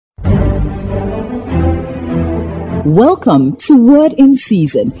Welcome to Word in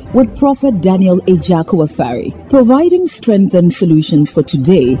Season with Prophet Daniel Afari, providing strength and solutions for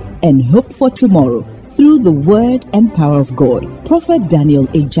today and hope for tomorrow through the Word and power of God. Prophet Daniel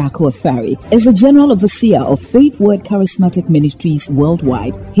Afari is the General Overseer of Faith Word Charismatic Ministries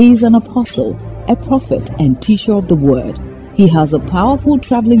worldwide. He is an apostle, a prophet, and teacher of the Word. He has a powerful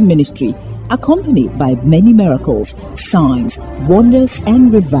traveling ministry accompanied by many miracles, signs, wonders,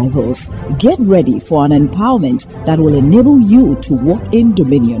 and revivals. Get ready for an empowerment that will enable you to walk in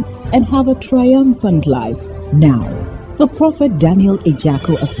dominion and have a triumphant life. Now, the Prophet Daniel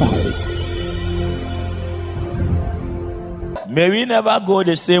Afari. May we never go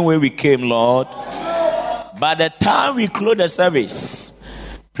the same way we came, Lord. By the time we close the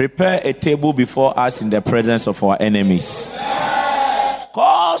service, prepare a table before us in the presence of our enemies.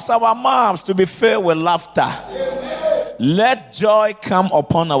 Cause our mouths to be filled with laughter. Let joy come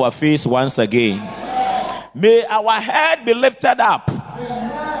upon our face once again. May our head be lifted up.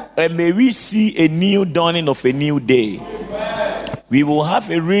 And may we see a new dawning of a new day. We will have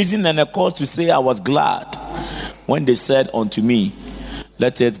a reason and a cause to say I was glad when they said unto me,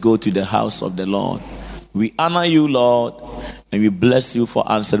 let us go to the house of the Lord. We honor you, Lord, and we bless you for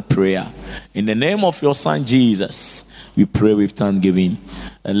answered prayer. In the name of your Son, Jesus, we pray with thanksgiving.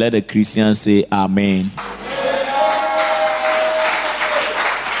 And let the Christians say amen.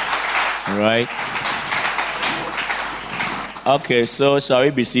 All right. Okay, so shall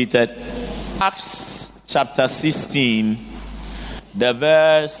we be seated? Acts chapter 16, the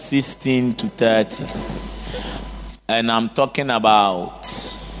verse 16 to 30. And I'm talking about...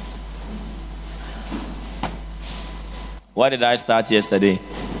 What did I start yesterday?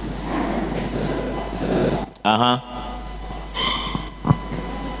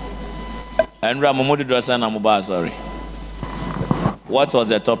 Andra Mamudu Drasan Amuba, sorry. What was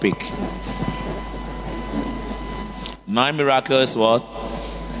the topic? 9 miracles, what?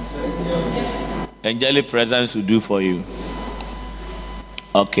 Angelic presence will do for you.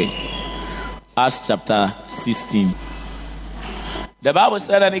 Okay. Acts chapter 16. The Bible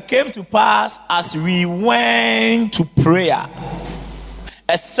said, and it came to pass as we went to prayer,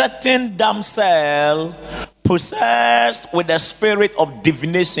 a certain damsel possessed with the spirit of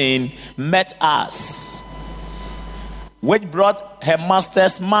divination met us, which brought her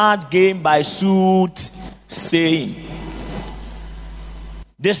masters much gain by suit, saying,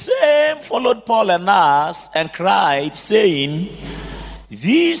 the same followed Paul and us and cried, saying,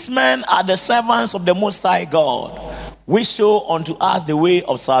 these men are the servants of the Most High God, which show unto us the way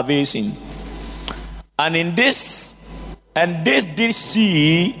of salvation. And this did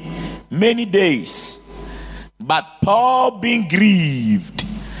she many days. But Paul, being grieved,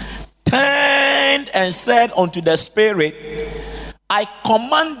 turned and said unto the spirit, I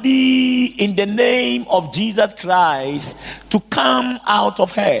command thee in the name of Jesus Christ to come out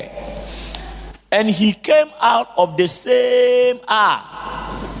of her. And he came out of the same hour.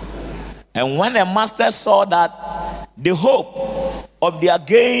 And when the master saw that the hope of their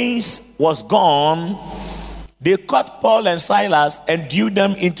gains was gone, they caught Paul and Silas and drew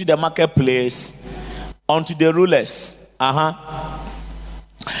them into the marketplace unto the rulers,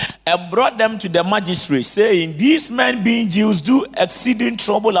 and brought them to the magistrates, saying, these men being Jews do exceeding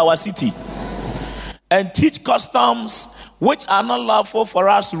trouble our city, and teach customs which are not lawful for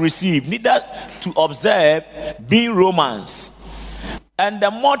us to receive, neither to observe, being Romans. And the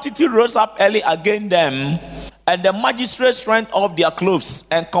multitude rose up early against them, and the magistrates rent off their clothes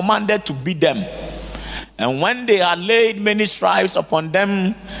and commanded to beat them. And when they had laid many stripes upon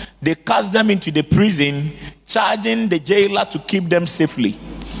them, they cast them into the prison, charging the jailer to keep them safely.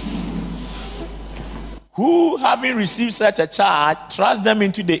 Who, having received such a charge, thrust them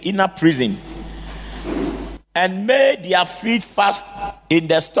into the inner prison, and made their feet fast in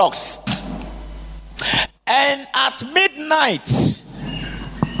the stocks. And at midnight,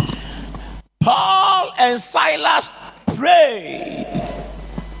 Paul and Silas prayed.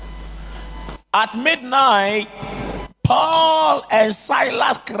 At midnight, Paul and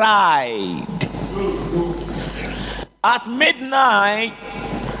Silas cried. At midnight,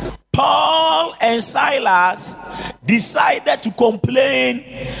 Paul and Silas decided to complain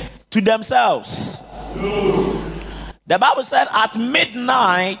to themselves. The Bible said at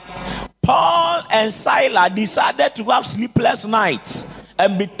midnight, Paul and Silas decided to have sleepless nights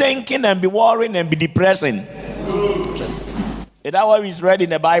and be thinking and be worrying and be depressing. Is that what is read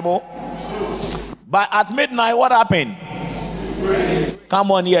in the Bible? But at midnight, what happened?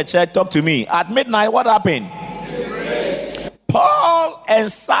 Come on here, church, talk to me. At midnight, what happened? Paul and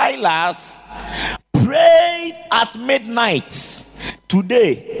Silas prayed at midnight.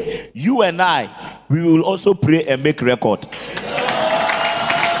 Today, you and I, we will also pray and make record.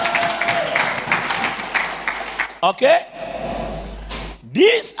 Okay?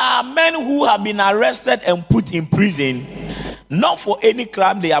 These are men who have been arrested and put in prison, not for any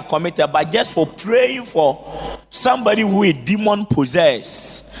crime they have committed, but just for praying for somebody who is demon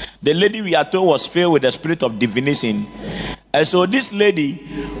possessed. The lady, we are told, was filled with the spirit of divination. And so this lady,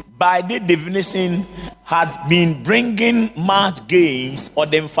 by the divination, has been bringing much gains or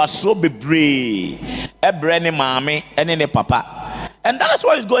the faso bebre, ebrene mame, and papa. And that is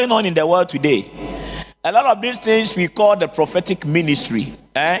what is going on in the world today. A lot of these things we call the prophetic ministry.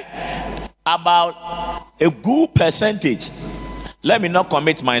 About a good percentage, let me not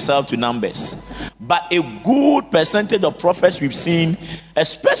commit myself to numbers, but a good percentage of prophets we've seen,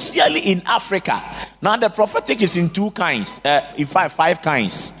 especially in Africa. Now the prophetic is in two kinds, in fact 5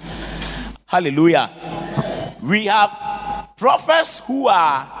 kinds. Hallelujah. We have prophets who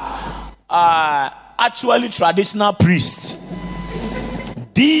are actually traditional priests,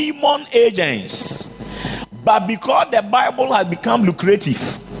 demon agents. But because the Bible has become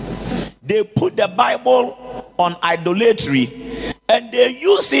lucrative, they put the Bible on idolatry and they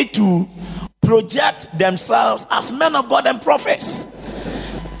use it to project themselves as men of God and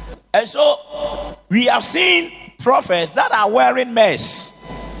prophets. And so we have seen prophets that are wearing mess.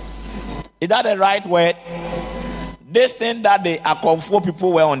 Is that the right word? This thing that the Akonfo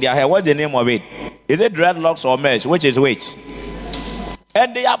people wear on their hair, what's the name of it? Is it dreadlocks or mesh? Which is which?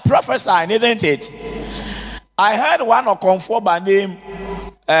 And they are prophesying, isn't it? I heard one Akonfo by name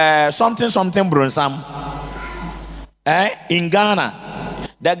something Brunsam in Ghana.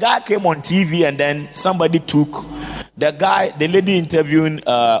 The guy came on TV and then somebody took the lady interviewing,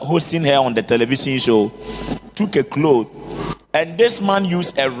 hosting her on the television show, took a cloth, and this man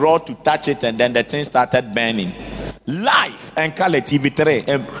used a rod to touch it, and then the thing started burning. Live and color TV3,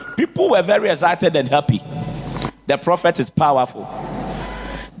 and people were very excited and happy. The prophet is powerful.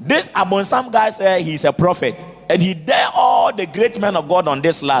 This Abonsam guy said he's a prophet, and he dare all the great men of God on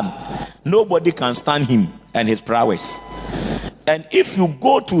this land. Nobody can stand him and his prowess. And if you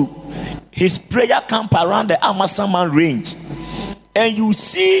go to his prayer camp around the Amasaman range, and you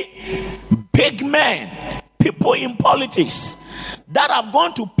see big men, people in politics that have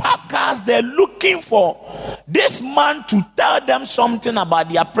gone to park cars, they're looking for this man to tell them something about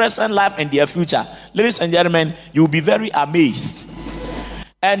their present life and their future. Ladies and gentlemen, you'll be very amazed.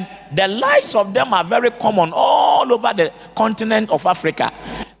 And the lives of them are very common all over the continent of Africa.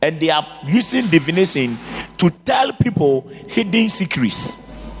 And they are using divination to tell people hidden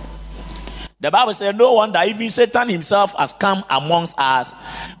secrets. The Bible says, no wonder even Satan himself has come amongst us,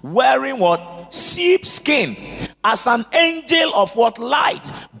 wearing what? Sheep skin, as an angel of what?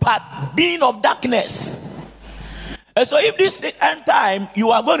 Light, but being of darkness. And so if this end time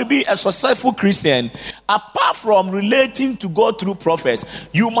you are going to be a successful Christian, apart from relating to God through prophets,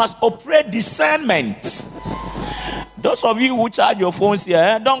 you must operate discernment. Those of you who charge your phones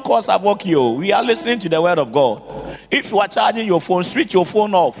here, don't cause havoc here. We are listening to the word of God. If you are charging your phone, switch your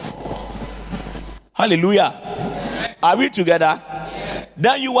phone off. Hallelujah. Are we together?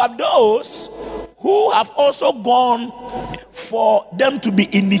 Then you have those who have also gone for them to be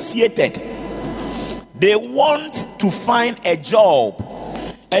initiated. They want to find a job,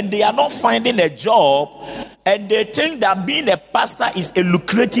 and they are not finding a job, and they think that being a pastor is a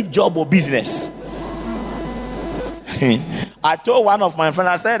lucrative job or business. I told one of my friends,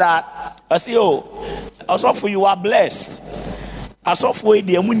 I said that, I said, also for you are blessed. I saw for you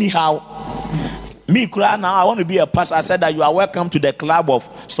the money how. Me now, I want to be a pastor. I said that you are welcome to the club of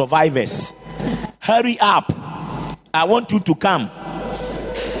survivors. Hurry up. I want you to come.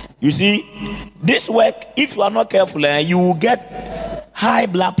 You see, this work, if you are not careful, you will get high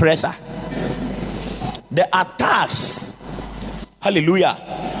blood pressure. The attacks, hallelujah,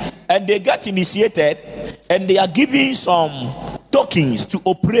 and they get initiated, and they are giving some tokens to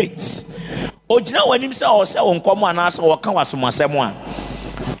operate.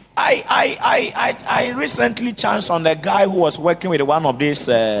 I recently chanced on a guy who was working with one of these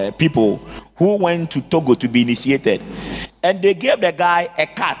people who went to Togo to be initiated, and they gave the guy a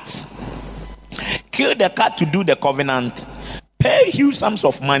cat. Kill the cat to do the covenant, pay huge sums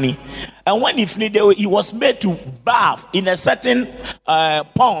of money, and when he finished, he was made to bath in a certain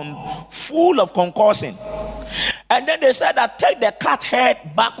pond full of concoction. And then they said that take the cat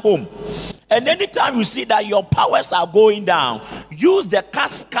head back home, and anytime you see that your powers are going down, use the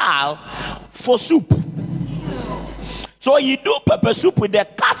cat skull for soup. So you do pepper soup with the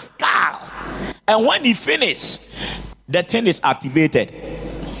cat skull, and when he finishes, the thing is activated.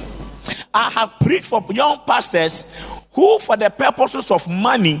 I have prayed for young pastors who, for the purposes of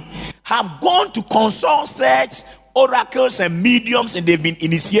money, have gone to consult such oracles and mediums and they've been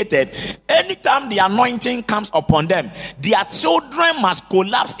initiated, anytime the anointing comes upon them, their children must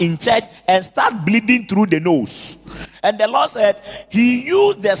collapse in church and start bleeding through the nose. And the Lord said he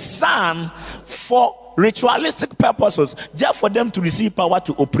used the son for ritualistic purposes, just for them to receive power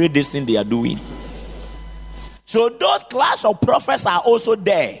to operate this thing they are doing. So those class of prophets are also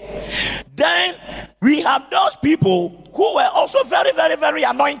there. Then we have those people who were also very, very, very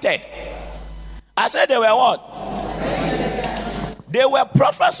anointed. I said they were what? They were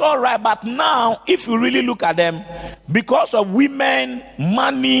prophets, all right, but now if you really look at them, because of women,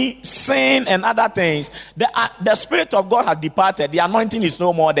 money, sin, and other things, the Spirit of God has departed. The anointing is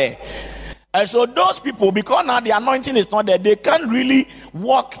no more there. And so those people, because now the anointing is not there, they can't really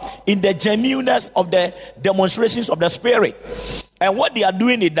walk in the genuineness of the demonstrations of the Spirit. And what they are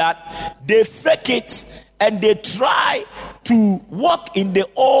doing is that they fake it and they try to walk in the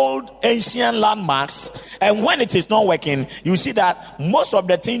old ancient landmarks. And when it is not working, you see that most of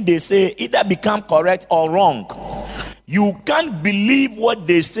the things they say either become correct or wrong. You can't believe what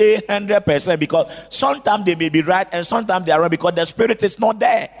they say 100% because sometimes they may be right and sometimes they are wrong because the Spirit is not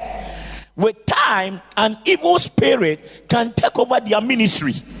there. With time, an evil spirit can take over their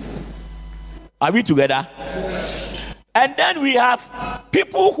ministry. Are we together? Yes. And then we have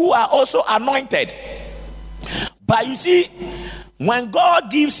people who are also anointed. But you see, when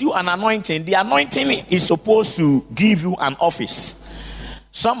God gives you an anointing, the anointing is supposed to give you an office.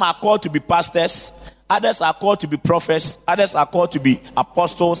 Some are called to be pastors, others are called to be prophets, others are called to be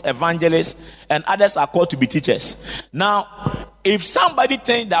apostles, evangelists, and others are called to be teachers. Now, if somebody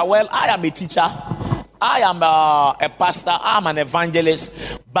thinks that, well, I am a teacher, I am a pastor, I am an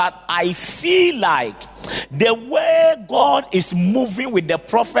evangelist, but I feel like the way God is moving with the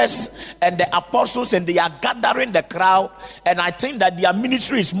prophets and the apostles and they are gathering the crowd, and I think that their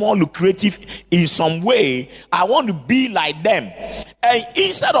ministry is more lucrative in some way, I want to be like them. And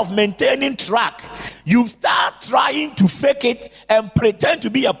instead of maintaining track, you start trying to fake it and pretend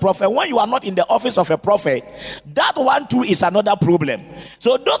to be a prophet when you are not in the office of a prophet. That one too is another problem.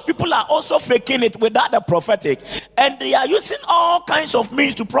 So those people are also faking it without the prophetic, and they are using all kinds of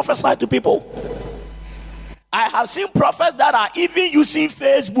means to prophesy to people. I have seen prophets that are even using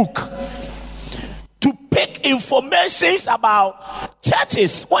Facebook to pick information about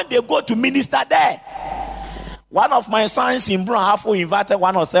churches when they go to minister there. One of my sons in Brunhafo invited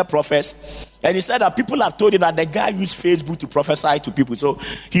one of their prophets, and he said that people have told him that the guy used Facebook to prophesy to people. So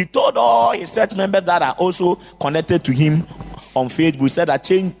he told all his church members that are also connected to him on Facebook, he said that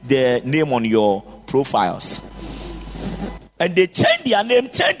change the name on your profiles. And they changed their name,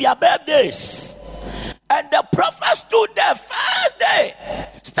 changed their birthdays. And the prophet stood there first day,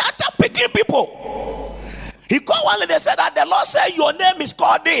 started picking people. He called one lady and said that the Lord said your name is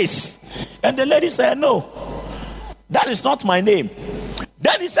called this. And the lady said, no, that is not my name.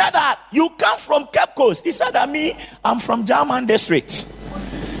 Then he said that you come from Cape Coast. He said that I'm from German district.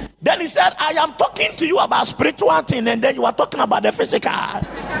 Then he said, I am talking to you about spiritual thing, and then you are talking about the physical.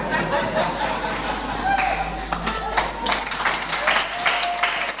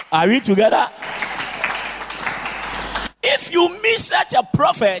 Are we together? If you meet such a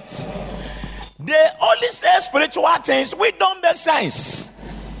prophet, they only say spiritual things which don't make sense.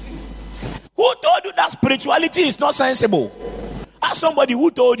 Who told you that spirituality is not sensible? Ask somebody who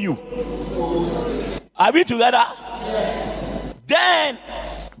told you. Are we together? Yes. Then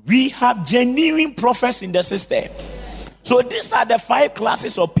we have genuine prophets in the system. So these are the 5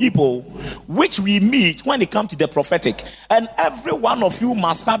 classes of people which we meet when it comes to the prophetic. And every one of you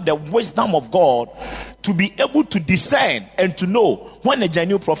must have the wisdom of God to be able to discern and to know when a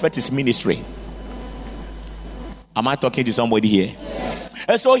genuine prophet is ministering. Am I talking to somebody here?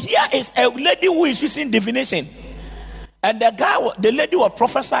 And so here is a lady who is using divination. And the lady was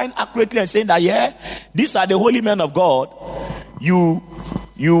prophesying accurately and saying that, yeah, these are the holy men of God. You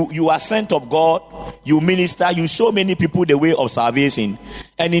are sent of God. You minister. You show many people the way of salvation.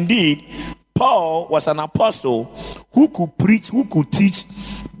 And indeed, Paul was an apostle who could preach, who could teach,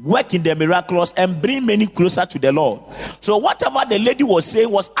 work in the miraculous, and bring many closer to the Lord. So whatever the lady was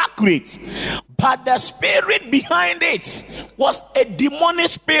saying was accurate, but the spirit behind it was a demonic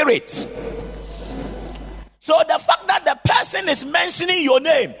spirit. So the fact that the person is mentioning your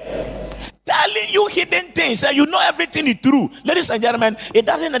name, telling you hidden things, and you know everything is true, ladies and gentlemen, it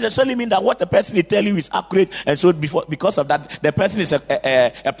doesn't necessarily mean that what the person is telling you is accurate, and so because of that, the person is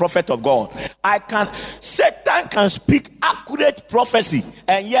a prophet of God. Satan can speak accurate prophecy,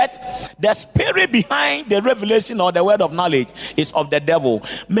 and yet the spirit behind the revelation or the word of knowledge is of the devil.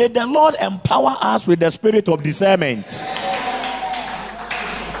 May the Lord empower us with the spirit of discernment.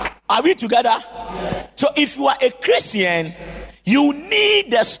 Are we together? Yes. So if you are a Christian, you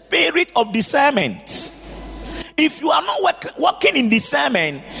need the spirit of discernment. If you are not working in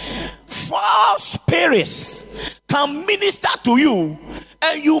discernment, false spirits can minister to you,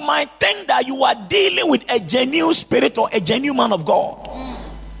 and you might think that you are dealing with a genuine spirit or a genuine man of God.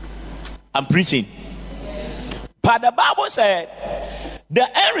 I'm preaching. But the Bible said the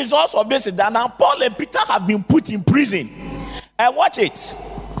end result of this is that now Paul and Peter have been put in prison. And watch it.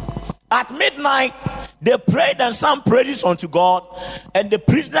 At midnight, they prayed and sang praises unto God, and the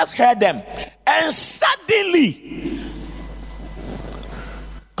prisoners heard them. And suddenly,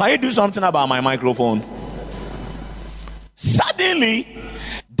 can you do something about my microphone? Suddenly,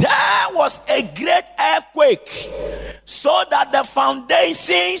 there was a great earthquake, so that the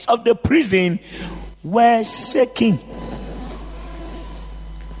foundations of the prison were shaking.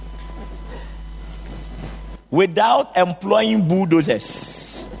 Without employing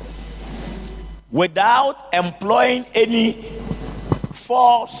bulldozers, without employing any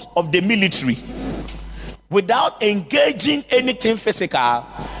force of the military, without engaging anything physical,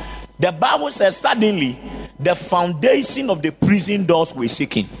 the Bible says suddenly the foundation of the prison doors were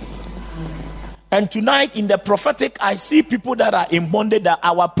shaking. And tonight in the prophetic, I see people that are in bondage, that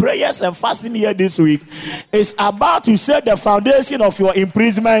our prayers and fasting here this week is about to set the foundation of your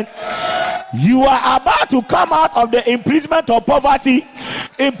imprisonment. You are about to come out of the imprisonment of poverty,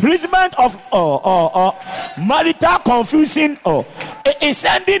 imprisonment of marital confusion. It's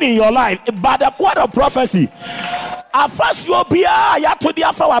ending in your life by the word of prophecy.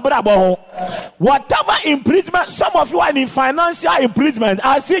 Whatever imprisonment, some of you are in financial imprisonment.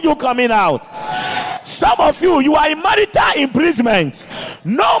 I see you coming out. Some of you are in marital imprisonment.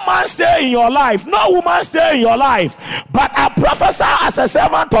 No man stay in your life, no woman stay in your life. But I prophesy as a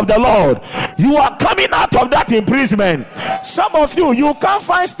servant of the Lord, you are coming out of that imprisonment. Some of you can't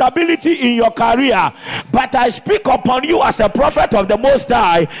find stability in your career, but I speak upon you as a prophet of the Most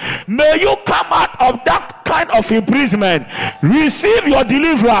High. May you come out of that kind of imprisonment. Receive your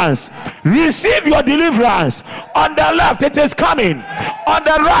deliverance. Receive your deliverance. On the left it is coming, on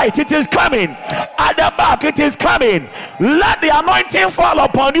the right it is coming, at the back it is coming. Let the anointing fall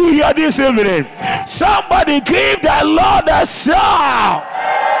upon you here this evening. Somebody give the Lord a shout.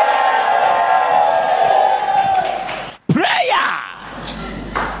 Prayer.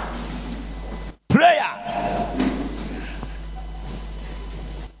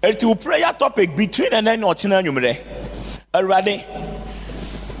 It's a prayer topic between and then already.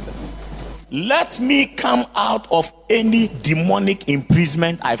 Let me come out of any demonic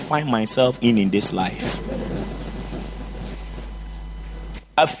imprisonment I find myself in this life.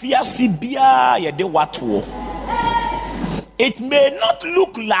 It may not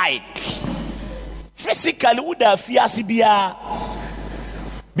look like physically with the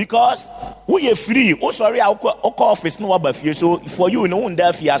because we are free. Oh, sorry, I'll call office no about fear. So for you, no one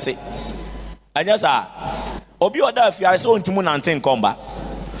there fiase. And yes, Obi other fiase so intimun anten combat.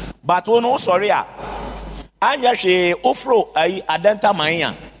 But oh no, sorry, Anya she ofro adenta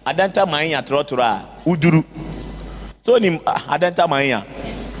maya trotura uduru. So nim adenta maya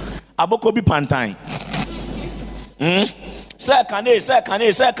aboko bi pantai. Say,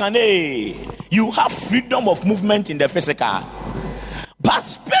 you have freedom of movement in the physical, but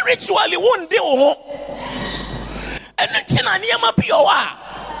spiritually one day and then aniyama piwa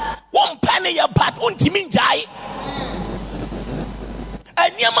one penny ya bat untiminjai.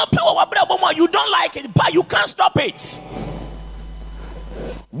 You don't like it, but you can't stop it.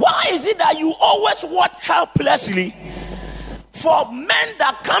 Why is it that you always watch helplessly for men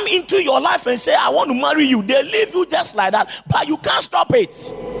that come into your life and say, I want to marry you? They leave you just like that, but you can't stop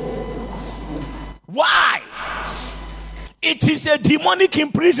it. Why? It is a demonic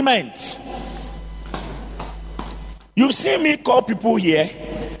imprisonment. You've seen me call people here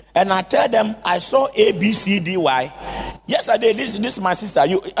and I tell them I saw A, B, C, D, Y. Yesterday, this is my sister.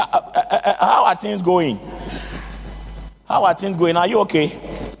 You, how are things going? How are things going? Are you okay?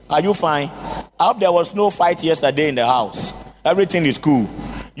 Are you fine? I hope there was no fight yesterday in the house. Everything is cool.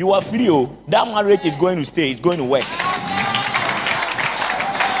 You are free. That marriage is going to stay. It's going to work.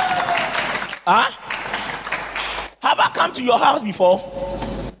 Huh? Have I come to your house before?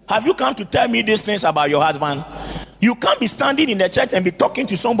 Have you come to tell me these things about your husband? You can't be standing in the church and be talking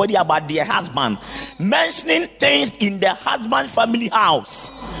to somebody about their husband, mentioning things in the husband family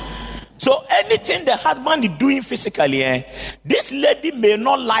house. So anything the husband is doing physically, this lady may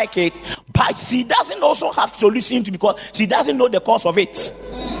not like it, but she doesn't also have solution to, because she doesn't know the cause of it.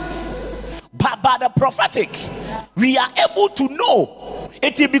 But by the prophetic, we are able to know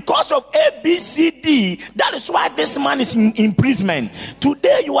it is because of ABCD. That is why this man is in imprisonment.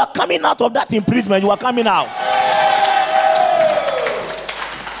 Today you are coming out of that imprisonment. You are coming out.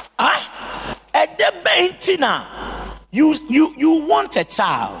 At the Bentina, you want a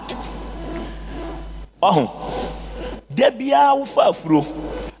child. Debia ufafro.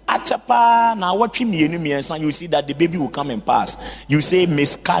 Achapa na watching me and you see that the baby will come and pass. You say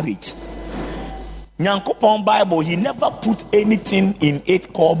miscarriage. Nyankopon Bible, he never put anything in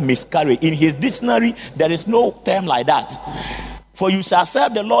it called miscarriage. In his dictionary, there is no term like that. For you shall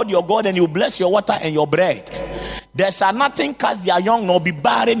serve the Lord your God, and you bless your water and your bread. There shall nothing cast their young nor be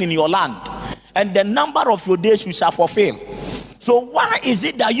barren in your land, and the number of your days you shall fulfill. So why is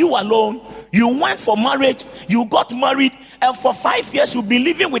it that you alone, you went for marriage, you got married, and for 5 years you've been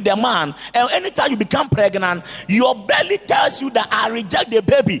living with the man, and anytime you become pregnant, your belly tells you that I reject the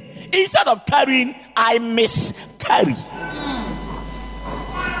baby. Instead of carrying, I miscarry.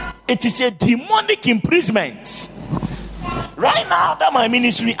 It is a demonic imprisonment. Right now, that my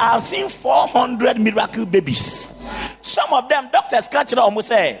ministry, I've seen 400 miracle babies. Some of them, doctors catch it almost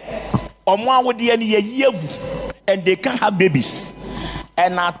say, and they can't have babies.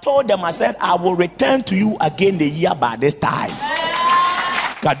 And I told them, I said, I will return to you again the year by this time.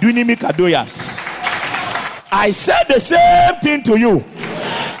 Kadunimi kadoyas. I said the same thing to you.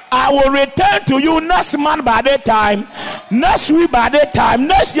 I will return to you next month by that time, next week by that time,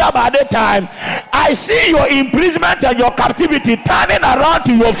 next year by that time. I see your imprisonment and your captivity turning around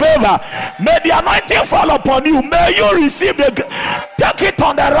to your favor. May the anointing fall upon you. May you receive the take it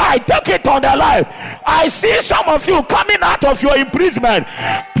on the right, take it on the left. I see some of you coming out of your imprisonment.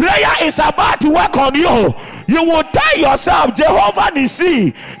 Prayer is about to work on you. You will tell yourself, Jehovah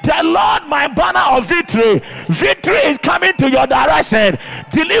Nissi, the Lord my banner of victory. Victory is coming to your direction.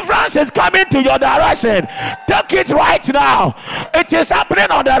 Deliverance is coming to your direction. Take it right now. It is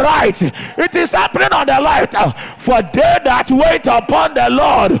happening on the right. It is happening on the left. For they that wait upon the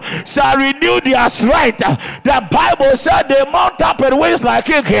Lord shall renew their strength. The Bible said they mount up in wings like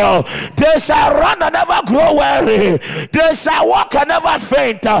eagle. They shall run and never grow weary. They shall walk and never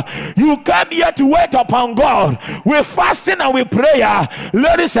faint. You came here to wait upon God. We're fasting and we prayer.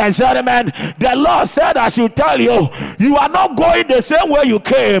 Ladies and gentlemen, the Lord said I should tell you, you are not going the same way you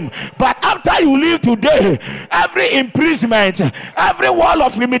came. But after you leave today, every imprisonment, every wall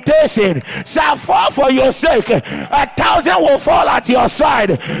of limitation shall fall for your sake. 1,000 will fall at your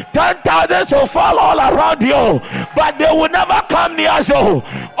side. 10,000 will fall all around you. But they will never come near you.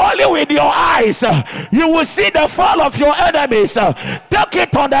 Only with your eyes, you will see the fall of your enemies. Take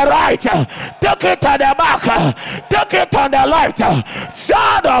it on the right. Take it on the back. Take it on the left.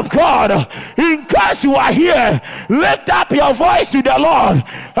 Child of God, in case you are here, lift up your voice to the Lord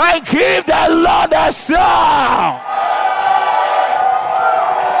and give the Lord a song.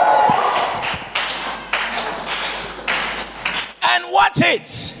 And watch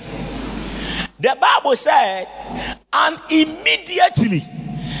it. The Bible said, and immediately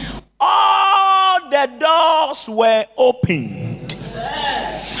all the doors were opened.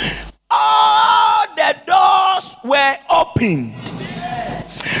 All the doors were opened.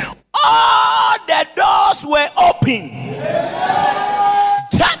 All the doors were opened.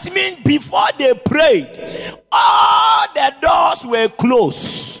 That means before they prayed, all the doors were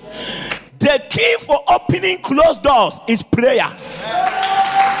closed. The key for opening closed doors is prayer.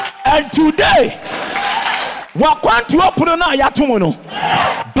 And today, by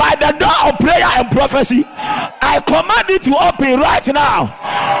the door of prayer and prophecy, I command it to open right now.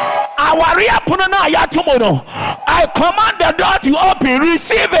 I command the door to open.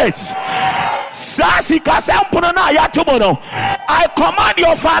 Receive it. I command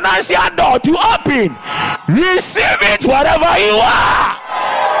your financial door to open. Receive it wherever you are.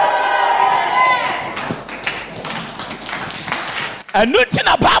 And nothing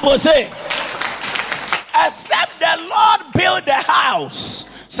the Bible say, except the Lord build the house.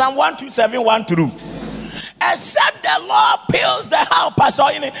 Psalm 127:1-2. Except the Lord builds the house, Pastor,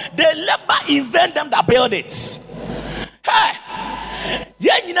 they labor in vain them that build it. Hey,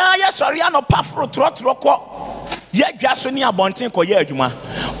 sorry, I no pafro trot. Ye jasoni abontin ko ye adwuma.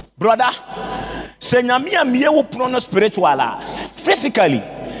 Brother, say nyame amie wo prono spiritual physically.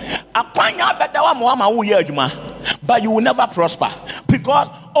 Akwanya bedawa mo ama wo ye adwuma, but you will never prosper because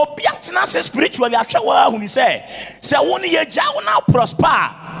obiatina spiritually ahwa hu ni say woni ye ja wo na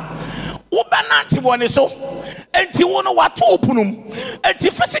prosper. Ubananti one so enti wono wato opunum enti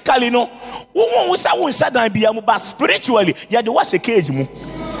physically no wo sa won sadan bia mu, but spiritually ya de was a cage mu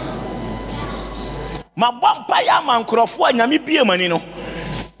mabampa ya mankrofo anyame bie mani no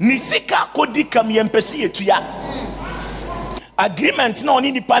Nisika kodi kam yempesi etuya. Agreement na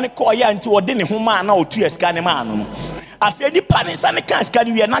oni nipa ne call ya nti ode ne homa na otu esika ne ma no. Afia nipa ne sa ne kan esika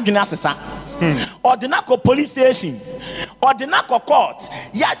ne wi na dwene asesa. Ordinary police station, ordinary court.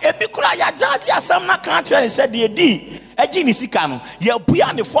 Ya ebi kura ya judge asam na kan kire said the di eji ni sika no ya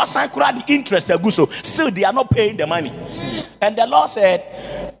buya ne for sign kura the interest aguso. Still they are not paying the money. And the Lord said,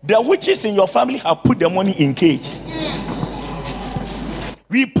 the witches in your family have put the money in cage.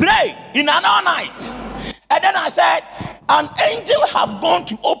 We pray in another night. And then I said, an angel have gone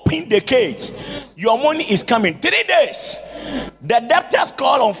to open the cage. Your money is coming. 3 days. The debtors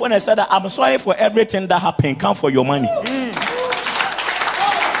called on phone and said, I'm sorry for everything that happened. Come for your money.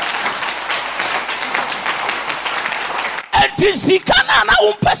 And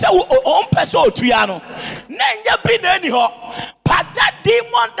but that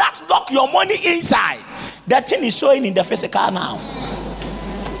demon that lock your money inside, that thing is showing in the physical now.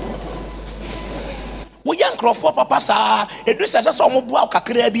 We young crofo papa sa edu se so mo bua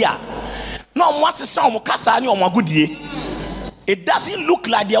kakra bia no mo asesa mo kasa ni o mo agudie. It doesn't look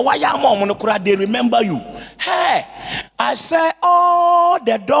like the wire mom no kura they remember you. Hey, I say all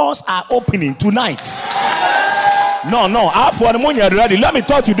the doors are opening tonight. No, I for the money ready. Let me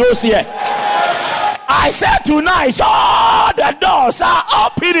talk to those here. I said tonight all the doors are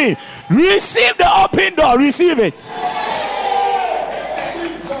opening. Receive the open door, receive it.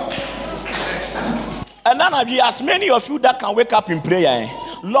 And then I be as many of you that can wake up in prayer,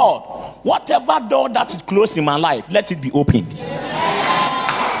 Lord, whatever door that is closed in my life, let it be opened.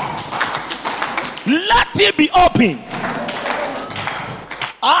 Let it be open.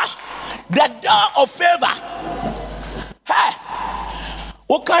 The door of favor. Hey,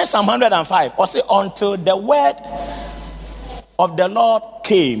 what kind Psalm 105? Or say, until the word of the Lord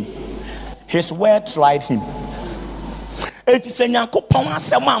came, his word tried him. It is a Yankopon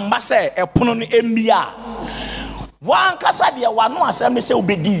asema mbase epono no embia. Wan kasa de wa no asem se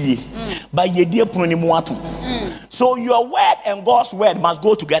obedi ba yedi epono ni mu ato. So your word and God's word must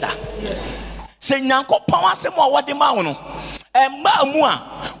go together. Yes. Se Yankopon asema wode ma wo no emma mu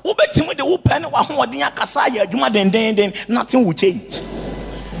a wo betimu de wo pen wa hoden akasa ya adwuma den nothing will change.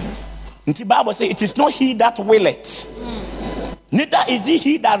 Nti Bible say it is not he that willeth, neither is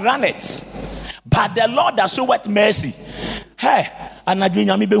he that runneth, but the Lord that showeth mercy. Hey, anadwe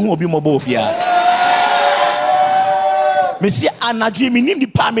nyame behu obi mobo ofia. Mesi anadwe minim di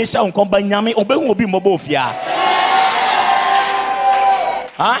pa me sha nkomba nyame obehu obi mobo ofia.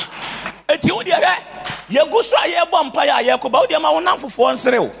 Eti wo de ye guso aye bo mpa ya ye ko ba wo de ma wonam fofo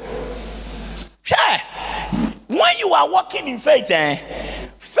nsrew. When you are walking in faith,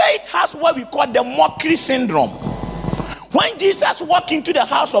 faith has what we call the mockery syndrome. When Jesus walked into the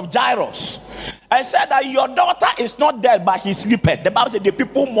house of Jairus and said that your daughter is not dead but he sleepeth, the Bible said the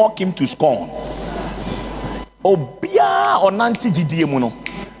people mock him to scorn. Obia onanti jidiemuno.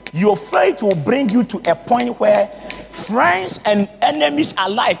 Your faith will bring you to a point where friends and enemies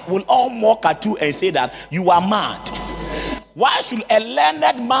alike will all mock at you and say that you are mad. Why should a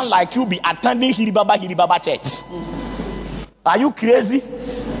learned man like you be attending Hiribaba church? Are you crazy?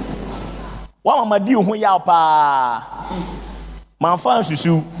 What mama do hu ya pa? Manfa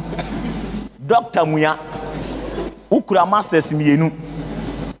susu. Dr. Muya. Ukura masters mienu.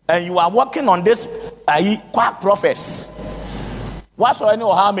 And you are working on this quack prophets. What's I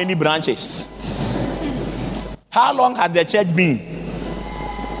know how many branches? How long has the church been?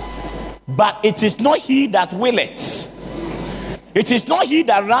 But it is not he that willeth. It is not he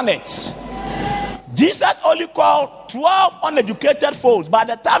that runneth. Jesus only called 12 uneducated folks. By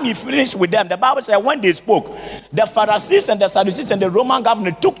the time he finished with them, the Bible said when they spoke, the Pharisees and the Sadducees and the Roman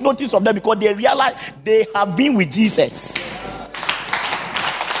government took notice of them because they realized they have been with Jesus.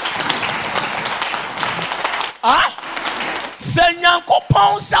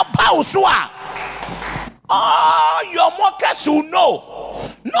 Your mockers will know.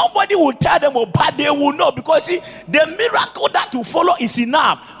 Nobody will tell them, but they will know because see, the miracle that will follow is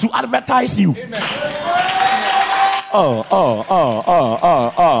enough to advertise you. Amen.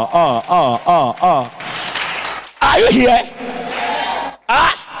 Are you here?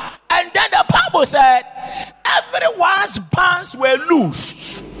 And then the Bible said, everyone's bands were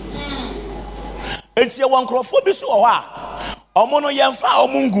loosed. It's a one crowdphobia so omono yemfa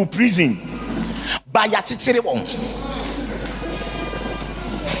omungu prison. By yachichiri won.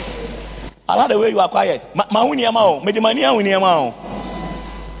 I like the way you are quiet. Mahuni ma o, medimania huni ma o.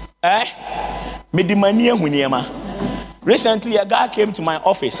 Medimania huni ma. Recently a guy came to my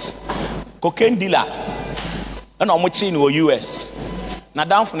office. Cocaine dealer. And omochi in the US. Na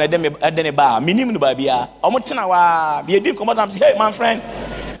down from the bar. Minimum babia. Omotina wa be din come out and say, hey my friend,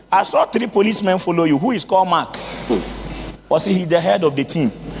 I saw 3 policemen follow you. Who is called Mark? Was he the head of the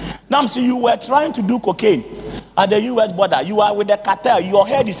team? Now, see, you were trying to do cocaine at the U.S. border. You are with the cartel. Your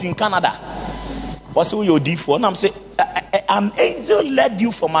head is in Canada. What's your D4? Now, I'm saying, an angel led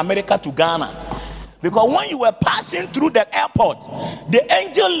you from America to Ghana. Because when you were passing through the airport, the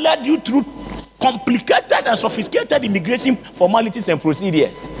angel led you through complicated and sophisticated immigration formalities and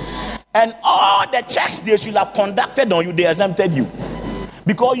procedures. And all the checks they should have conducted on you, they exempted you.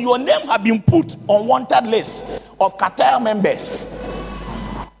 Because your name had been put on wanted list of cartel members.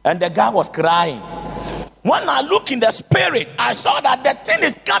 And the guy was crying. When I look in the spirit, I saw that the thing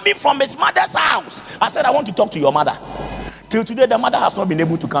is coming from his mother's house. I said, I want to talk to your mother. Till today, the mother has not been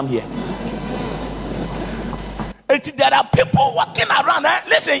able to come here. There are people walking around.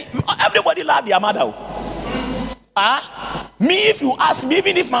 Listen, everybody love their mother. Me, if you ask me,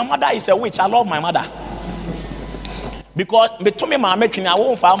 even if my mother is a witch, I love my mother. Because me to me, I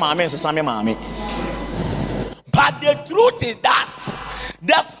won't find my mommy. But the truth is that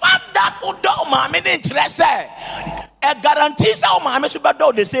the fact that Udo mommy interest it guarantees our mommy should be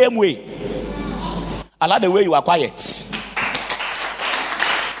done the same way. I like the way you are quiet.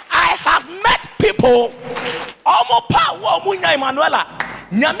 I have met people. Omo pa wo munya Emmanuela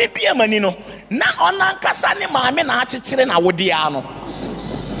nyame bia mani no na onankasa ne maame na akyekere na wodia no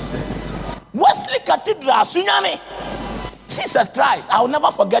Wesley Cathedral sunyane. Jesus Christ, I will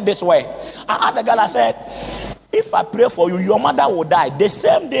never forget this word. I had the girl, I said, if I pray for you, your mother will die. The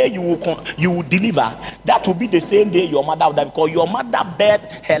same day you will deliver, that will be the same day your mother will die, because your mother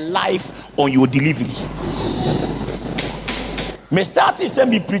birthed her life on your delivery. Me started saying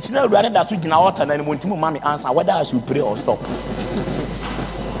me preaching rather than to gina water and then mommy answer whether I should pray or stop.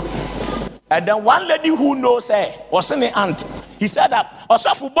 And then one lady who knows her was an aunt. He said that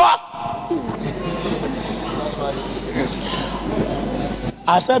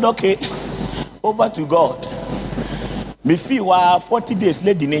I said, okay, over to God. Me feel 40 days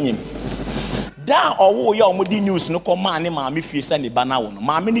late in him. Down or your mudi news no command him, me feel send the banner one.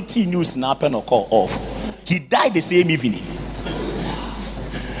 My many tea news na pen or call off. He died the same evening.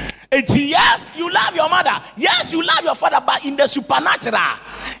 Yes, you love your mother. Yes, you love your father, but in the supernatural.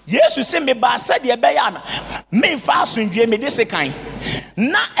 Yes, you say me ba said ye be ya me fast me this kind.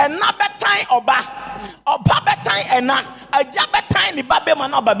 Na another time oba time and na a jabba time the babe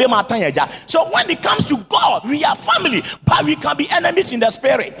man babe matan. So when it comes to God, we are family, but we can be enemies in the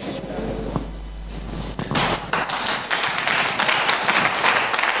spirit.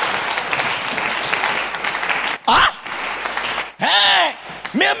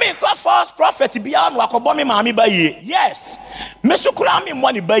 Me call false prophet beyond wakobomi mami baye. Yes. Me sukura me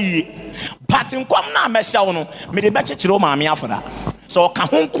money baye. But in come na me sha no, me de be chechiro mami afora. So ka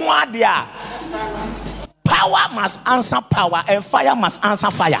honko ade power must answer power and fire must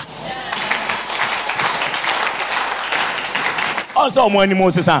answer fire. Also money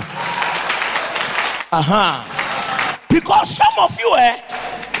Moses. Because some of you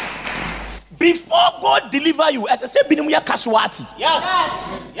before God deliver you, as I said, binimuya casualty. Yes.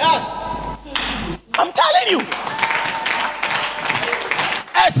 I'm telling you.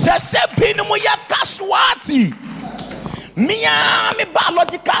 As I said, binimuya casualty. My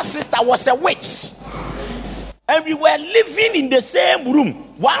biological sister was a witch, and we were living in the same room.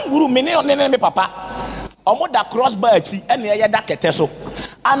 One room, me papa. Omo da cross birchi, and the other keteso.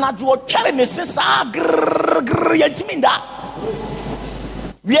 And I do carry me sister.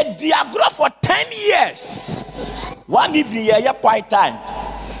 We had diagram for 10 years. One evening, quiet time.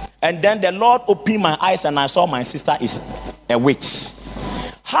 And then the Lord opened my eyes and I saw my sister is a witch.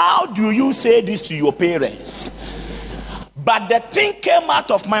 How do you say this to your parents? But the thing came out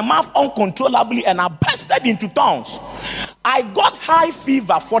of my mouth uncontrollably and I bursted into tongues. I got high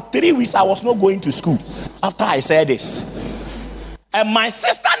fever for 3 weeks. I was not going to school after I said this. And my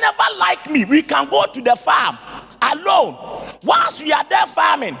sister never liked me. We can go to the farm alone. Once we are there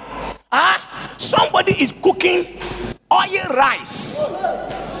farming, somebody is cooking oil rice.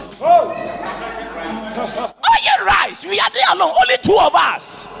 Oil rice. We are there alone, only 2 of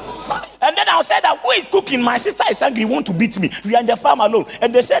us. And then I'll say that who is cooking? My sister is angry, want to beat me. We are in the farm alone.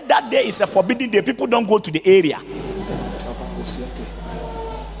 And they said that day is a forbidden day. People don't go to the area.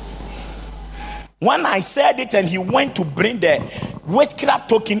 When I said it and he went to bring the witchcraft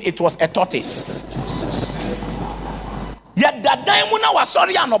token, it was a tortoise. Yet that diamond was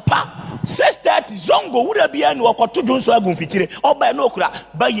sorry and opa. Says that zongo would be an wakotu Johnson Gunfitire or by no crab,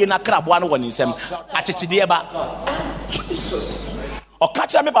 by a crab 1 in some Jesus. Or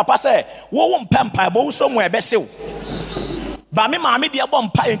catch me, papa say, won't pamper, both somewhere, Bessil. Ba me ma me de bom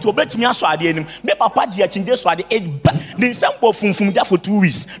pa into obetimi aso ade anim. Me papa ji achinde so ade the nsem funfun ja for 2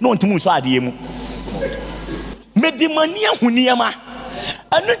 weeks. No ntimu so ade emu. Me de mani ahuniema.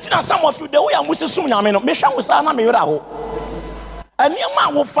 Anu tina some of you the way amusi sum nyame no. Me hwa wo sa na me wera ho.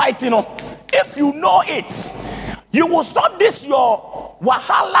 Aniema wo fight no. If you know it, you will stop this your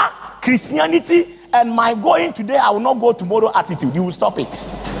wahala Christianity and my going today I will not go tomorrow attitude. You will stop it.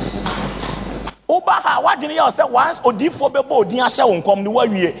 Obaha what did you say once odifo bebo odin ahye won kom ni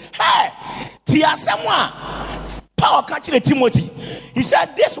wawie. Hey, ti asem a Paul catch Timothy. He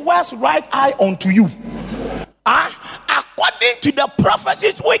said this words write I unto you. According to the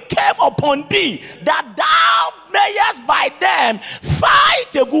prophecies which came upon thee, that thou mayest by them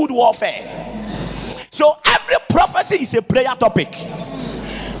fight a good warfare. So every prophecy is a prayer topic.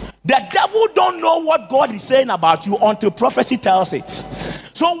 The devil don't know what God is saying about you until prophecy tells it.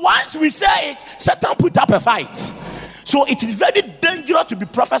 So once we say it, Satan put up a fight. So it is very dangerous to be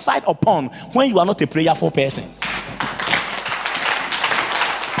prophesied upon when you are not a prayerful person.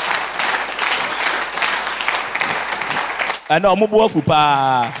 And I'm more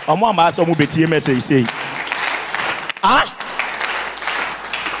fupa. I'm more master. I'm betie message say.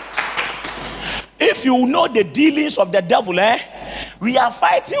 If you know the dealings of the devil, we are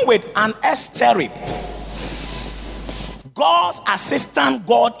fighting with an esterib, God's assistant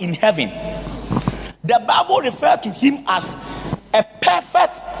God in heaven. The Bible refers to him as a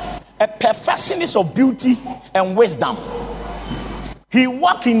perfectionist of beauty and wisdom. He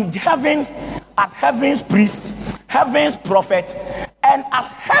walked in heaven as heaven's priest, heaven's prophet, and as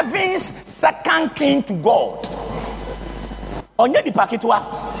heaven's second king to God. Onye di pakitwa.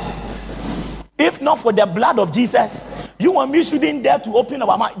 If not for the blood of Jesus, you and me shouldn't dare to open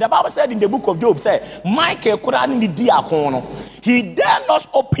our mouth. The Bible said in the book of Job, he dare not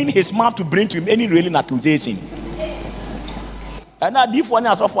open his mouth to bring to him any railing accusation. And now this one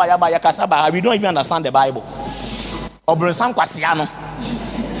is of fire by Yakasaba. We don't even understand the Bible. Or bring some Kwasiano.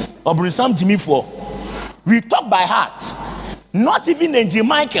 Or bring some Jimmy for. We talk by heart. Not even Angel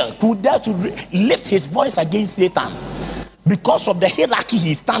Michael could dare to lift his voice against Satan because of the hierarchy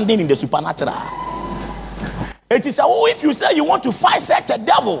he's standing in the supernatural. It is if you say you want to fight such a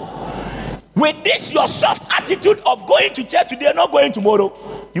devil with this your soft attitude of going to church today, not going tomorrow,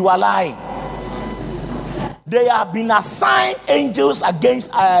 you are lying. They have been assigned angels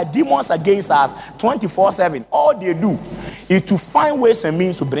against demons against us 24/7. All they do is to find ways and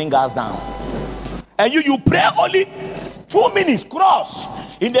means to bring us down. And you pray only 2 minutes, cross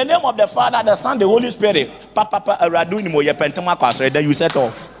in the name of the Father, the Son, the Holy Spirit. Then you set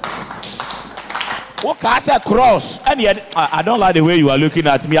off. What I say cross? And yet I don't like the way you are looking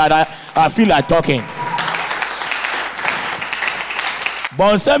at me. I feel like talking.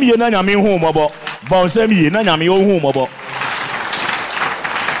 Bonsem ye na nyame home obo. Bonsem ye na nyame home obo.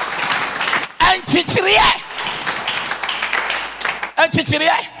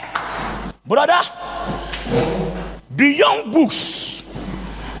 Enchichiriye. Brother, beyond books,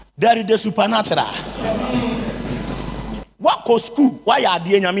 there is the supernatural. What go school? Why are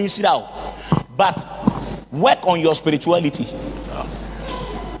the nyame sida? But work on your spirituality.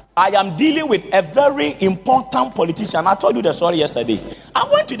 I am dealing with a very important politician. I told you the story yesterday. I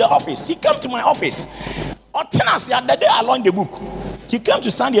went to the office. He came to my office. On tenancy, the day I learned the book, he came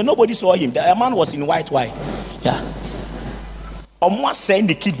to stand here. Nobody saw him. The man was in white. Yeah. Almost saying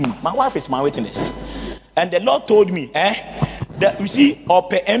the kidney. My wife is my witness. And the Lord told me, that you see,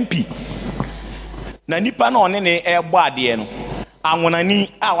 Ope MP. Na nipa no ne ebo ade no. Anwonani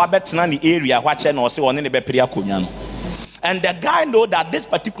a wabetena ni area wache no se one ne be pria konya no. And the guy know that this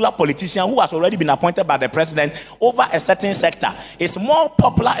particular politician who has already been appointed by the president over a certain sector is more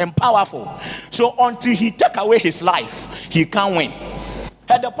popular and powerful. So until he take away his life, he can't win.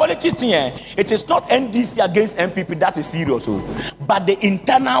 And the politics here, it is not NDC against MPP that is serious, but the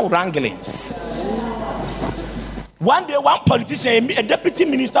internal wranglings. One day, one politician, a deputy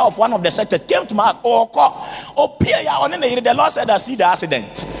minister of one of the sectors, came to my house. The Lord said, I see the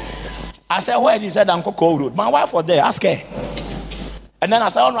accident. I said, where? He said, Uncle Cole Road. My wife was there. Ask her. And then I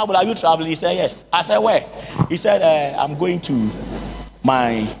said, Honorable, are you traveling? He said, yes. I said, where? He said, I'm going to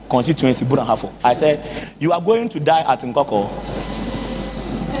my constituency, Buranhafo. I said, you are going to die at Nkoko.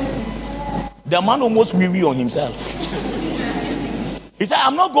 The man almost wee on himself. He said,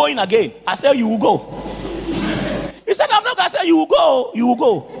 I'm not going again. I said, you will go. He said, I'm not going to say, you will go. You will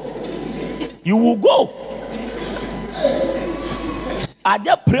go. You will go. I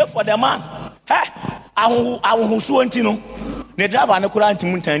just pray for the man. Hey, I will so antino. The driver and the current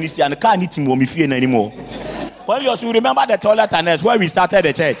muntanisi and the car need to me fear anymore. Well, you remember the toilet and that's where we started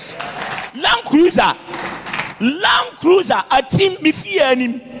the church. Land Cruiser. Land Cruiser a team me fear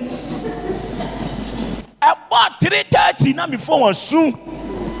him. About 3:30 now before one soon.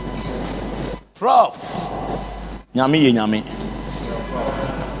 Prof. Nyame.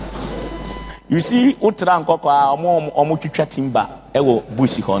 You see, Utran Coco, omo twitwa timba, ewo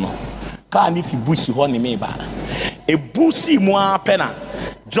busi ho no. Ka ni fi busi ho ni me ba. E busi mu apena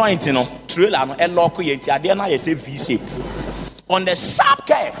joint no, trailer no, e lock ye nti ade na ye say V shape. On the sharp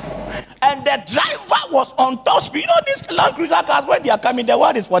curve. And the driver was on top speed. You know these Land Cruiser cars, when they are coming, the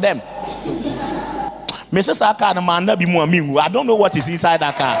word is for them. Mrs. Aka no man be more me. I don't know what is inside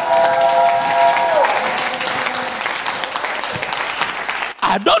that car.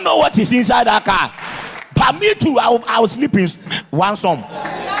 I don't know what is inside that car. But me too, I was sleeping one song.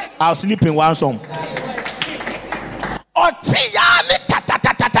 Car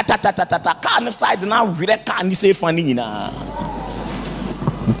side now we can't say funny na.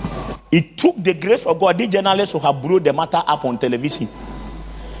 It took the grace of God. The journalists who have brought the matter up on television.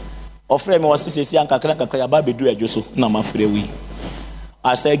 I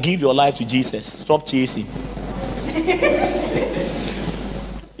said, give your life to Jesus. Stop chasing.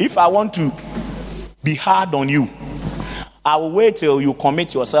 If I want to be hard on you, I will wait till you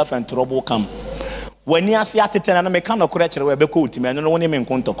commit yourself and trouble come. When you see at the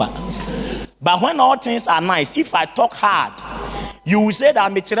but when all things are nice, if I talk hard, you will say that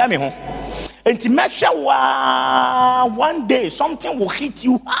I'm a and to make sure one day something will hit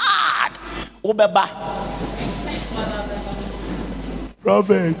you hard. Obeba.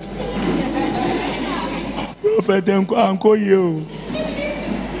 Prophet, uncle you.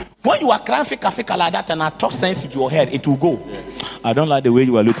 When you are crying fika like that and I talk sense into your head, it will go. I don't like the way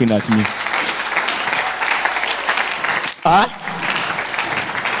you are looking at me.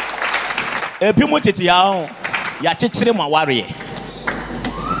 Epimu tete ya ya chichire ma ware.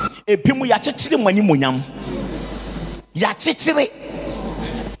 Epimu ya chichire mani munyam. Ya chichire.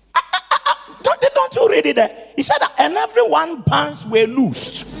 Don't you read it there? He said that and everyone bands were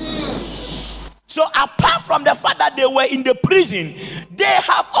loosed. So apart from the fact that they were in the prison, they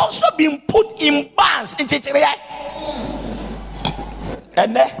have also been put in bands in chichire.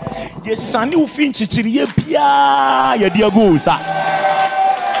 And then ye sani ufin chichire bia ye dia go sa.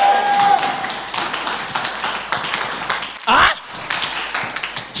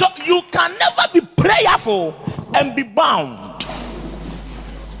 So you can never be prayerful and be bound.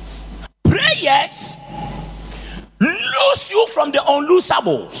 Prayers loose you from the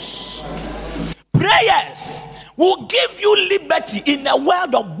unloosables. Prayers will give you liberty in a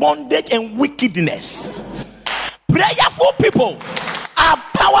world of bondage and wickedness. Prayerful people are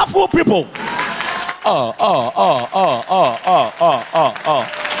powerful people.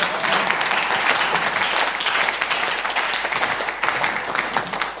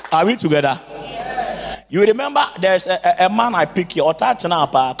 Are we together? Yes. You remember there's a man I picked here, or a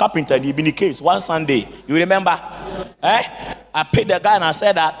carpenter, in the case, one Sunday. You remember? I picked the guy and I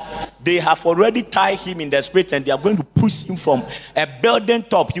said that they have already tied him in the spirit and they are going to push him from a building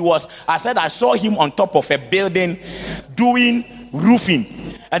top. I saw him on top of a building doing roofing.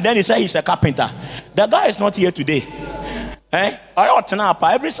 And then he said he's a carpenter. The guy is not here today.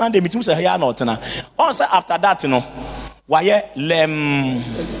 Every Sunday, meeting say here not now. After that, you know. Why lem?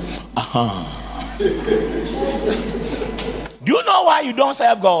 Do you know why you don't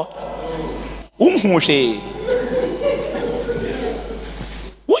serve God?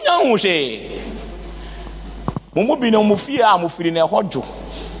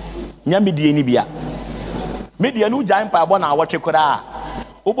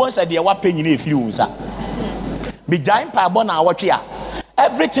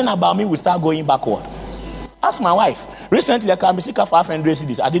 Everything about me will start going backward. Ask my wife. Recently, I came sick of 500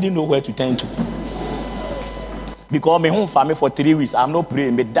 cities. I didn't know where to turn to. Because my home family for 3 weeks, I'm not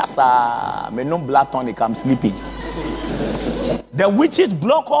praying. That's me no blood tonic. I'm sleeping. The witches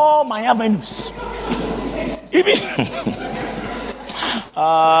block all my avenues. Even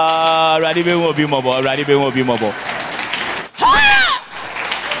ready won't be mobile. Ready won't be mobile.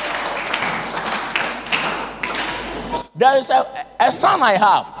 There is a son I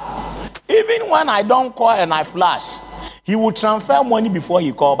have. Even when I don't call and I flash, he will transfer money before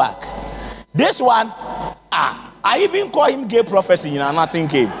he call back. This one, I even call him gay prophecy and nothing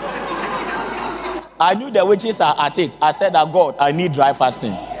came. I knew the witches are at it. I said that God, I need dry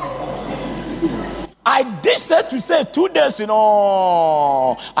fasting. I did say to say 2 days, you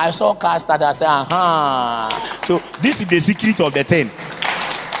know. I saw cast that I said, So this is the secret of the thing.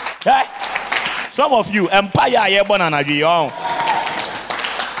 Yeah? Some of you, empire, you're born and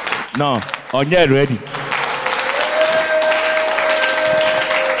no, on you ready.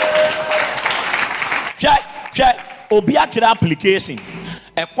 obi atwere application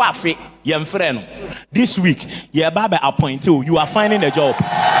ekwafe yemfrɛ no this week ye ba appoint you are finding a job.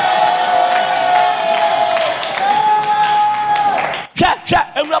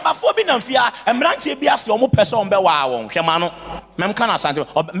 Ewurabafo bi na mfia emrantie bi ase omo pese on be waa won hwema no mem kana asante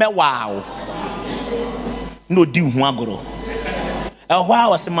me waa no di hu agoro ehwa a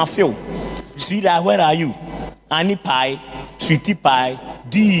wase mafio sweetheart where are you ani pie sweetie pie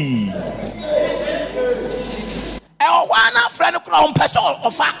di ehwa na friend kro on pese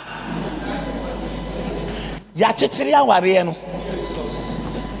ofa ya chichiri aware no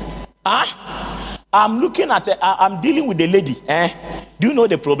I'm looking at I'm dealing with the lady. Do you know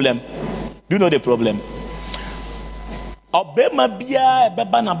the problem? Do you know the problem? Obema bia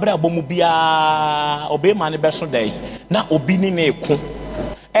beba na bra bomu bia obema ne beso dai na obi ni na eku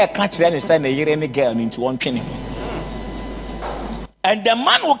ka kire ne say na yire ne girl into one twene. And the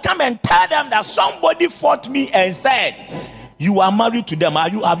man will come and tell them that somebody fought me and said, you are married to them.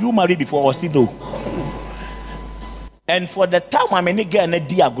 Have you married before? Or say no? And for the time I'm in again, no,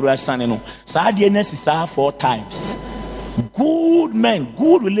 so I did 4 times. Good men,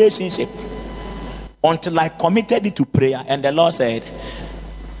 good relationship. Until I committed it to prayer, and the Lord said,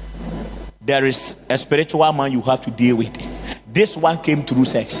 there is a spiritual man you have to deal with. This one came through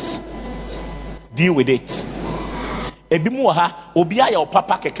sex. Deal with it. Ebimuha, obia your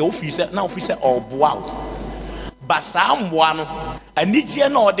papa keke officer, now officer or wow. Basam wano, and Nichia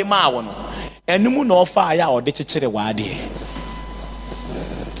no de mawano. Enimu no fire or de chichere wade.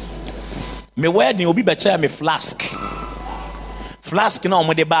 Me wedding obi becha me flask. Flask no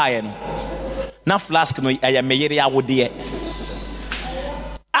mo de buy no. Na flask no aya me yere awode.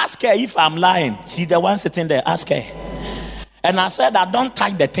 Ask her if I'm lying. She's the one sitting there. Ask her. And I said, I don't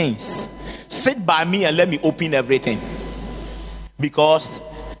touch the things. Sit by me and let me open everything. Because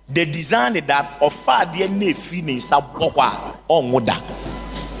they designed it that offer their nefi sabowa or moda.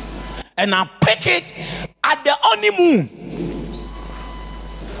 And I pick it at the honeymoon.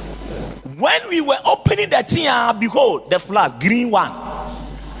 When we were opening the thing, behold, the flask, green one.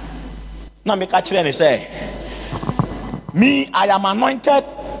 Now me catch and say, me, I am anointed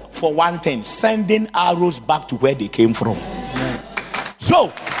for one thing, sending arrows back to where they came from.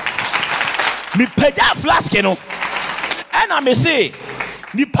 So, me pay that flask, you know, and I may say,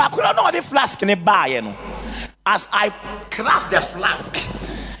 me pakura no the flask ne buy, you know. As I crash the flask,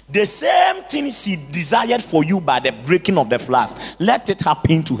 the same thing she desired for you by the breaking of the flask, let it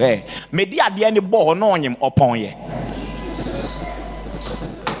happen to her. May the at the end ball no him upon ye.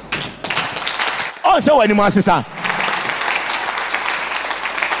 Oh, so when you must say,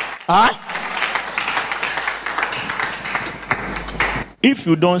 if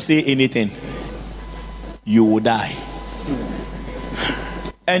you don't say anything, you will die.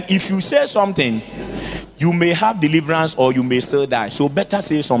 And if you say something, you may have deliverance or you may still die. So better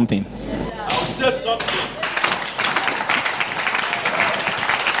say something. I'll say something.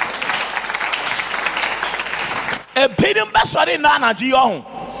 A pidum basari nana jiyon.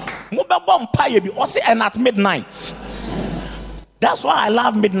 Mubabom paye bi also and at midnight. That's why I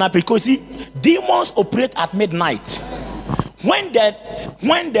love midnight, because see, demons operate at midnight. When the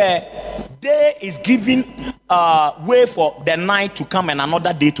day is giving way for the night to come and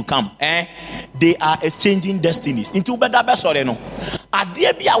another day to come, they are exchanging destinies. Into better sorry no.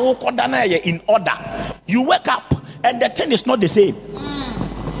 Adie bi awo kodana in order. You wake up and the thing is not the same.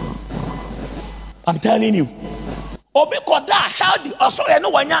 I'm telling you. Obi koda healthy. Sorry no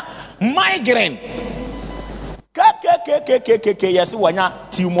wanya migraine. Yes, wanya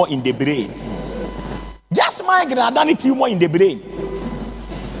tumor in the brain. Just migraine, I done tumor in the brain.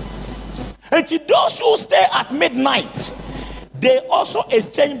 And to those who stay at midnight, they also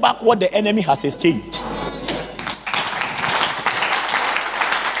exchange back what the enemy has exchanged.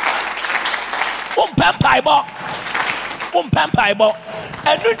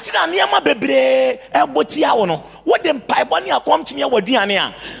 And what them paibonia come to me with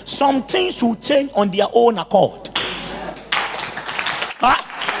Diania? Some things will change on their own accord.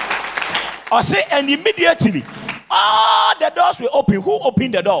 I say, and immediately all the doors will open. Who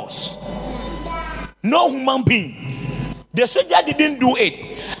opened the doors? No human being. The soldier didn't do it.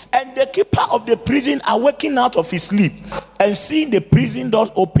 And the keeper of the prison, awaking out of his sleep and seeing the prison doors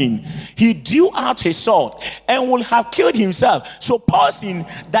open, he drew out his sword and would have killed himself, supposing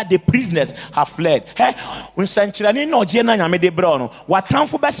that the prisoners have fled. They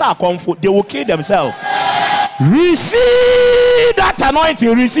will kill themselves. Receive that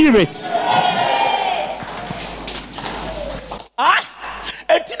anointing, receive it.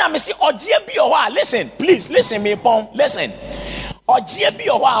 Listen, please listen me, listen.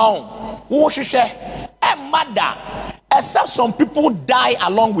 matter except some people die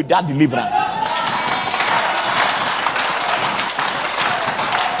along with that deliverance.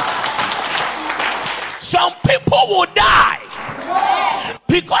 Some people will die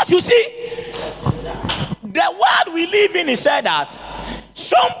because you see, the world we live in is said that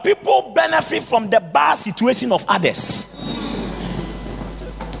some people benefit from the bad situation of others.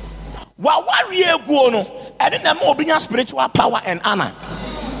 While we are going, and then the spiritual power and honor.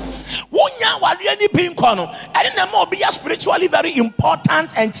 Wonya wari ni pinkono, and then more be spiritually very important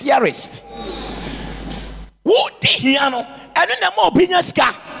and cherished. Wo di hiano, and then more be ska.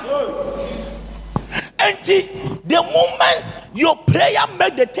 And the moment your prayer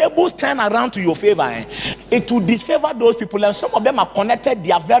make the tables turn around to your favor, it will disfavor those people, and some of them are connected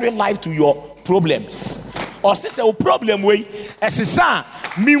their very life to your problems. Or say a problem way, as a son,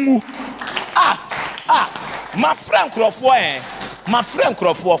 mingu. My friend Crawford. My friend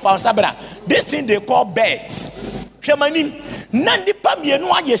Crawford found Sabra. This thing they call beds. Shamanim, Nandi Pamian,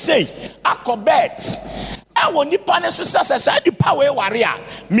 what you say? I call beds. I want the panels as the power warrior.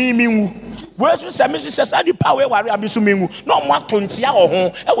 Me, where to say, Mrs. the power warrior, Missumingu, no more Tonsia or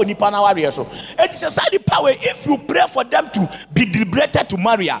home. I want the panel warrior. So it's a side power. If you pray for them to be liberated to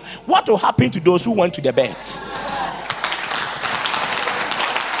marry, what will happen to those who went to the beds?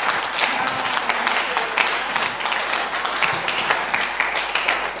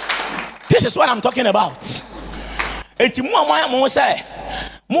 This is what I'm talking about. This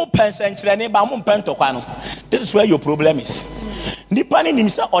is where your problem is. Depending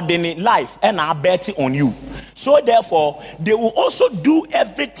himself ordinary life and are betting on you. So therefore, they will also do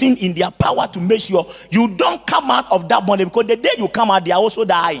everything in their power to make sure you don't come out of that bondage, because the day you come out, they are also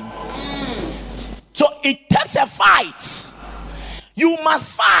dying. So it takes a fight. You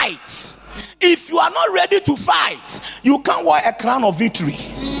must fight. If you are not ready to fight, you can't wear a crown of victory.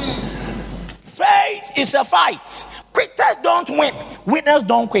 Faith is a fight. Quitters don't win. Winners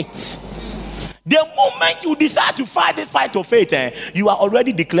don't quit. The moment you decide to fight this fight of faith, you are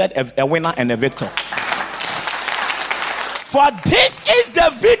already declared a winner and a victor. For this is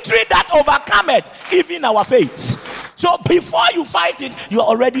the victory that overcometh even our faith. So before you fight it, you are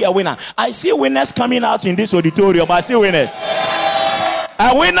already a winner. I see winners coming out in this auditorium. I see winners.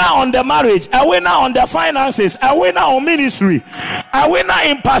 A winner on the marriage, a winner on the finances, a winner on ministry, a winner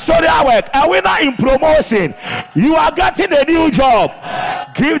in pastoral work, a winner in promotion. You are getting a new job.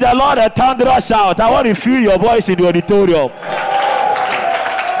 Give the Lord a thunderous shout. I want to feel your voice in the auditorium.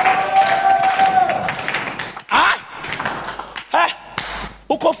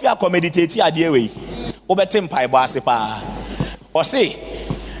 Ukofia ko meditate adie we. Obetim pai bo asepa. Or say,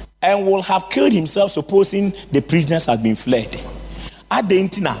 and will have killed himself supposing the prisoners had been fled.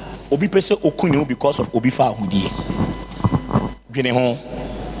 Adentina obi pese okunyu because of obi fa ahudie. Dwene ho.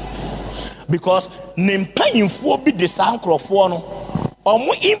 Because nempanyimfo bi de sankrofo no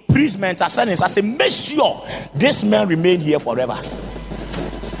omo imprisonment asanes as a make sure this man remain here forever.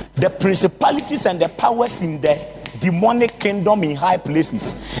 The principalities and the powers in the demonic kingdom in high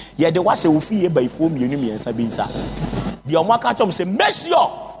places. Yeah, they was a ufi by form miensa binsa. The omaka say make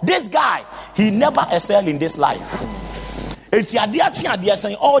sure this guy he never excel in this life. They are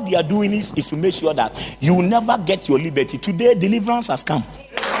saying all they are doing is to make sure that you will never get your liberty. Today, deliverance has come.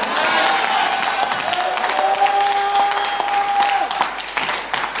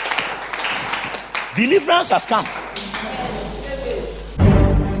 Deliverance has come.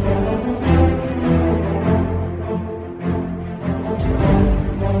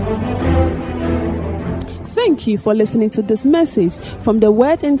 Thank you for listening to this message from the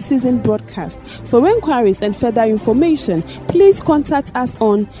Word in Season broadcast. For inquiries and further information, please contact us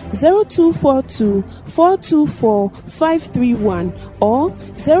on 0242 424 531 or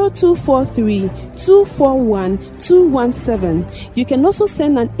 0243 241 217. You can also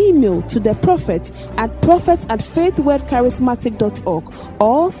send an email to the prophet at prophets@faithwordcharismatic.org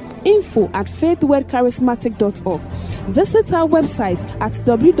or info@faithwordcharismatic.org. Visit our website at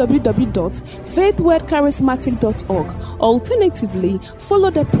www.faithwordcharismatic.org. Alternatively,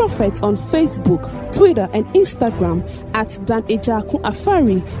 follow the prophet on Facebook, Twitter, and Instagram at Dan Ejaku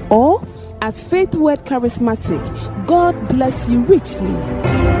Afari or at Faith Word Charismatic. God bless you richly.